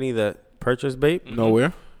 Chinese company that purchased Bape,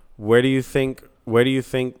 Nowhere. where do you think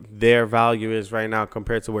their value is right now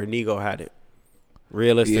compared to where Nego had it?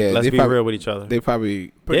 Realistic. Yeah, Let's they be probably- real with each other. They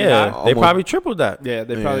probably Yeah, they almost- probably tripled that. yeah,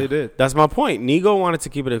 they Yeah. probably did. That's my point. Nego wanted to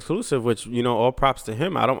keep it exclusive, which all props to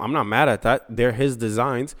him. I'm not mad at that. They're his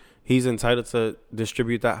designs. He's entitled to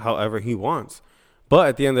distribute that however he wants. But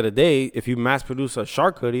at the end of the day, if you mass produce a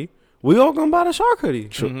shark hoodie, we all gonna buy the shark hoodie.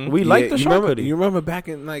 We like the you shark remember, hoodie. You remember back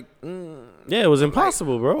in like Yeah, it was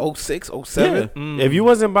impossible, bro. 06, Yeah. 07? If you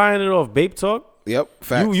wasn't buying it off Bape Talk, Yep.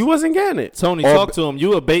 Facts. you wasn't getting it. Tony, Or- talk to him.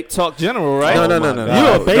 You a Bape Talk general, right? No.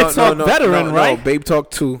 You a Bape Talk veteran, right? No, Bape Talk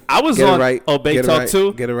 2. I was Get on. it right. Oh, Bape Get it Talk right.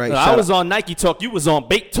 2? Get it right. No, Shout I was out. on Nike Talk. You was on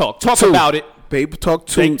Bape Talk. Talk 2. about it. Bape Talk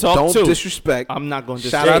 2. Bape Talk Don't 2. disrespect. I'm not going to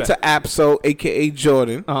Shout out to Apso, a.k.a.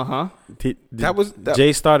 Jordan. Uh-huh.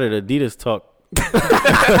 Jay started Adidas Talk.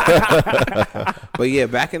 But yeah,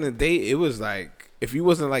 back in the day, it was like, if you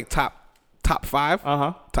wasn't like top 5,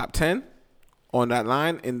 Uh-huh. top 10 on that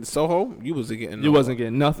line in Soho, you wasn't getting You wasn't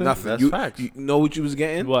getting nothing? nothing. That's you, facts. you know what you was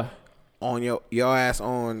getting? What? On your ass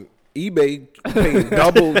on eBay paying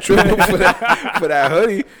double, triple for that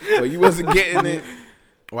hoodie, but you wasn't getting it.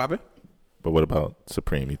 What happened? But what about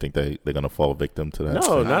Supreme? You think they're gonna fall victim to that?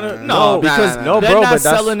 No, because nah. they're bro, not but that's-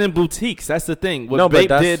 selling in boutiques. That's the thing. What No, but Bape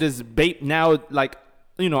that's- did is Bape now, like,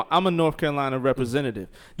 you know, I'm a North Carolina representative.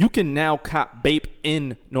 You can now cop Bape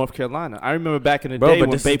in North Carolina. I remember back in the Bro, day but when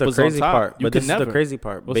this is Bape the was on crazy top. part. You But can this never. is the crazy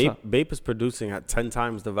part. What's up? Bape is producing at 10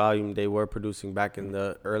 times the volume they were producing back in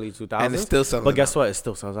the early 2000s. And it's still selling. But guess what? It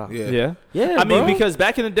still sells out. Yeah. Yeah. Yeah, I mean, bro. because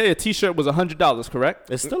back in the day, a T-shirt was $100,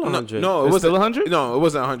 correct? It's still 100. No, it It's wasn't still 100? No, it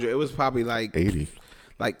wasn't 100. It was probably like 80.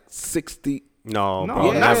 60. No, No,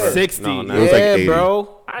 bro, not never. 60. No, It never. was like Yeah, 80.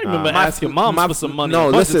 bro. I remember My- asking moms my- for some money. No,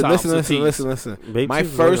 a bunch of listen, times listen, for listen, tees. listen. Bape My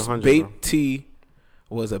tees was like first 100, Bape bro. tee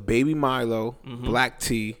was a Baby Milo black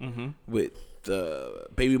tee with the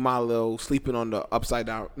Baby Milo sleeping on the upside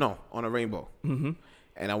down. No, on a rainbow. And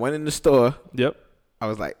I went in the store. Yep. I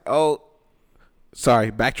was like, oh,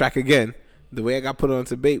 sorry, backtrack again. The way I got put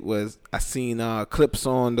onto Bape was I seen clips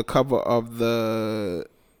on the cover of the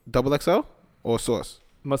XXL or Source.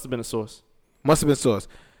 Must have been a source. Must have been Source.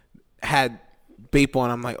 Had Bape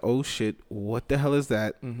on. I'm like, oh shit, what the hell is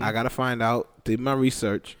that? I gotta find out. Did my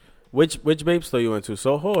research. Which Bape store you went to?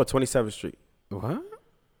 Soho or 27th Street? What?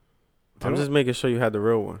 I'm just making sure you had the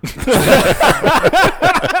real one.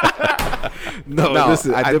 No,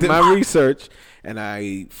 listen, I did my research and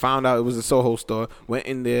I found out it was a Soho store. Went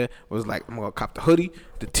in there, was like, I'm gonna cop the hoodie,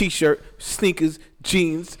 the t-shirt, sneakers,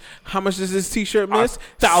 jeans. How much does this t-shirt miss?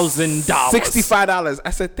 $1,000. $65. I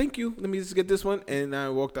said, thank you. Let me just get this one. And I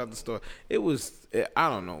walked out the store. It was, I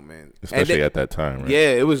don't know, man. Especially at that time, right?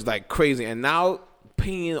 Yeah, it was like crazy. And now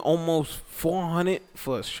paying almost $400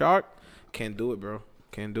 for a Shark, can't do it, bro.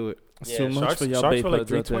 Can't do it. It's too much for y'all Sharks Bape were like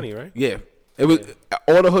heads out there. 320, right? Yeah. It was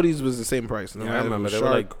all the hoodies was the same price. No Yeah, I matter if it remember was they were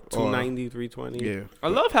like Shark or- 290, 320. Yeah. I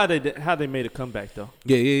love how they made a comeback though.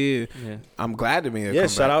 Yeah. Yeah. I'm glad they made it. Yeah,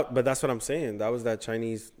 shout out. But that's what I'm saying. That was the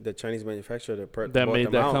Chinese manufacturer that bought made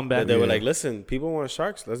them that out. comeback. They were Yeah. like, listen, people want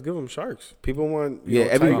sharks. Let's give them sharks. People want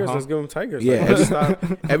Yeah, tigers. Let's give them tigers. Yeah, Like, let's stop.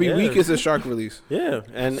 Every Yeah. week is a Shark release. Yeah,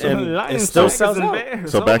 and Lions, it still tigers, sells and out.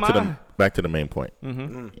 bears. So Oh back to the main point.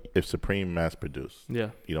 Mm-hmm. If Supreme mass produced, Yeah.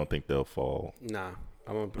 you don't think they'll fall? Nah,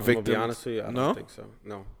 I'm gonna be Victims? honest with you. I No? don't think so.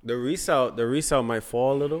 No, the resale might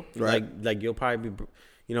fall a little. Right. Like you'll probably be,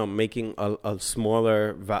 making a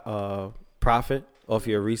smaller profit off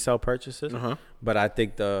your resale purchases. But I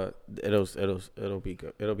think it'll be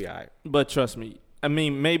good. It'll be alright. But trust me, I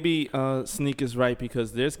mean, maybe Sneak is right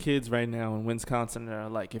because there's kids right now in Wisconsin that are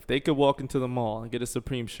like, if they could walk into the mall and get a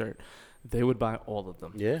Supreme shirt, they would buy all of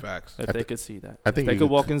them. Yeah. Facts. If they could see that. I think if they you could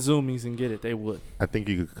could- walk in Zoomies and get it, they would. I think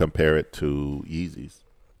you could compare it to Yeezys.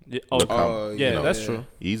 Yeah, Look that's true.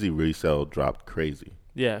 Yeezy resale dropped crazy.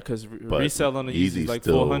 Yeah, because But resale on the Yeezy's Yeezy is like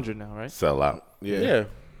still $400 now, right? Sell out. Yeah.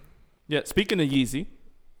 Yeah, speaking of Yeezy,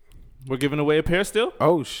 we're giving away a pair still?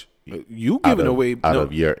 Oh, you giving away out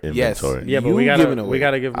of your Yes. inventory. Yeah, but You we giving away.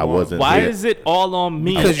 gotta give. I more. wasn't Why here. is it all on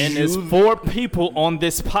me? Because And there's you- 4 people on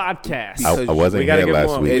this podcast. I wasn't We gotta here give last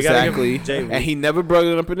more. week. We gotta Exactly. give Jay- And he never brought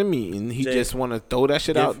it up in the meeting. He Jay, just want to throw that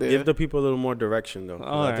shit out there. Give the people a little more direction, though.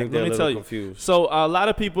 All I right, think let they're me a little tell you. confused. So a lot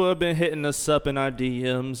of people have been hitting us up in our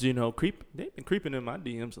DMs. You know, they've been creeping in my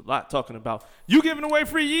DMs a lot, talking about you giving away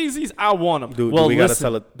free Yeezys. I want them. Do we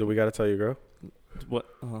gotta tell your girl What?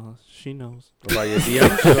 She knows. about your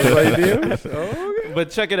DMs? She knows about your DMs? Oh, okay.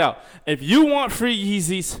 But check it out. If you want free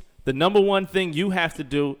Yeezys, the number one thing you have to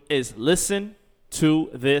do is listen to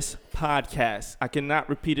this podcast. I cannot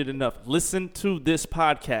repeat it enough. Listen to this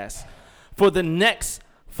podcast. For the next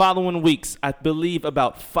following weeks, I believe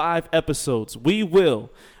about 5 episodes, we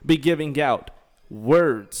will be giving out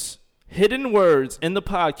words, hidden words in the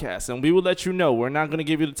podcast, and we will let you know. We're not going to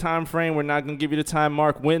give you the time frame. We're not going to give you the time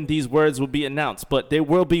mark when these words will be announced, but there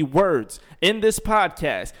will be words in this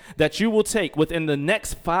podcast that you will take within the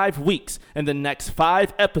next 5 weeks and the next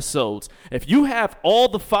 5 episodes. If you have all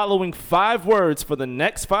the following 5 words for the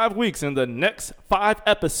next 5 weeks and the next 5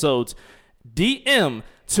 episodes, DM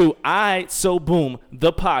to I So Boom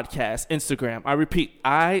the podcast Instagram. I repeat,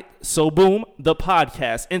 I So Boom the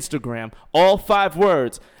podcast Instagram. All 5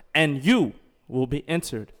 words. And you will be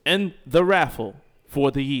entered in the raffle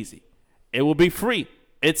for the Yeezy. It will be free.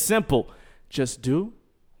 It's simple. Just do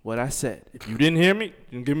what I said. If you didn't hear me,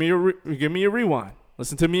 then give me a rewind.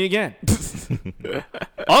 Listen to me again.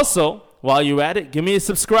 Also, while you're at it, give me a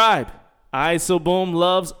subscribe. I So Boom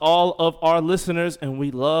loves all of our listeners, and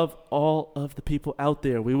we love all of the people out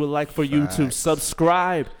there. We would like for you to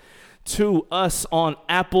subscribe to us on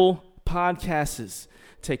Apple Podcasts.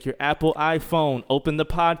 Take your Apple iPhone, open the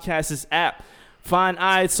Podcasts app, Find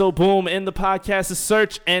Aight So Boom in the podcast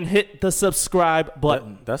search and hit the subscribe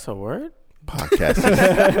button. That's a word?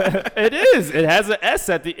 Podcast. It is. It has an S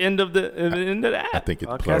at the end of the app. I think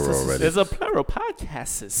it's plural already. It's a plural,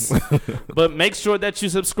 podcasts. But make sure that you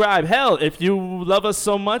subscribe. Hell, if you love us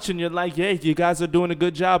so much and you're like, yeah, you guys are doing a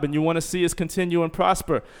good job and you want to see us continue and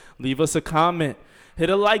prosper, leave us a comment. Hit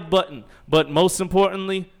a like button. But most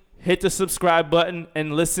importantly, hit the subscribe button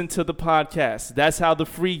and listen to the podcast. That's how the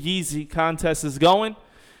free Yeezy contest is going.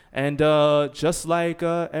 And just like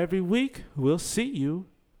every week, we'll see you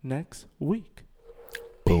next week.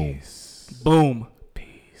 Boom. Boom.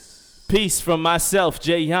 Peace from myself,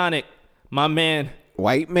 Jay Yannick, my man.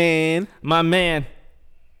 White man. My man.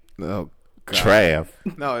 Oh, God. Trav.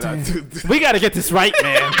 No. We got to get this right,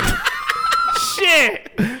 man.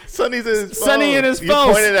 Shit. Sonny's in his phone. Sonny in his You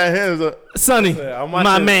phone. pointed at him. So Sonny,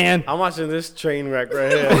 my man. I'm watching this train wreck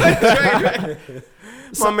right here.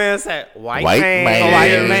 My man said, white man.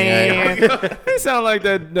 White man. He sound like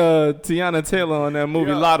that Tiana Taylor on that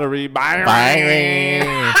movie Lottery.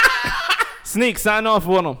 Bang. Sneak, sign off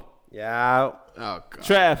with him. Yeah. Oh,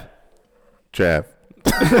 God. Trav.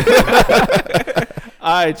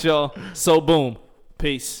 All right, y'all. So boom.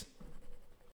 Peace.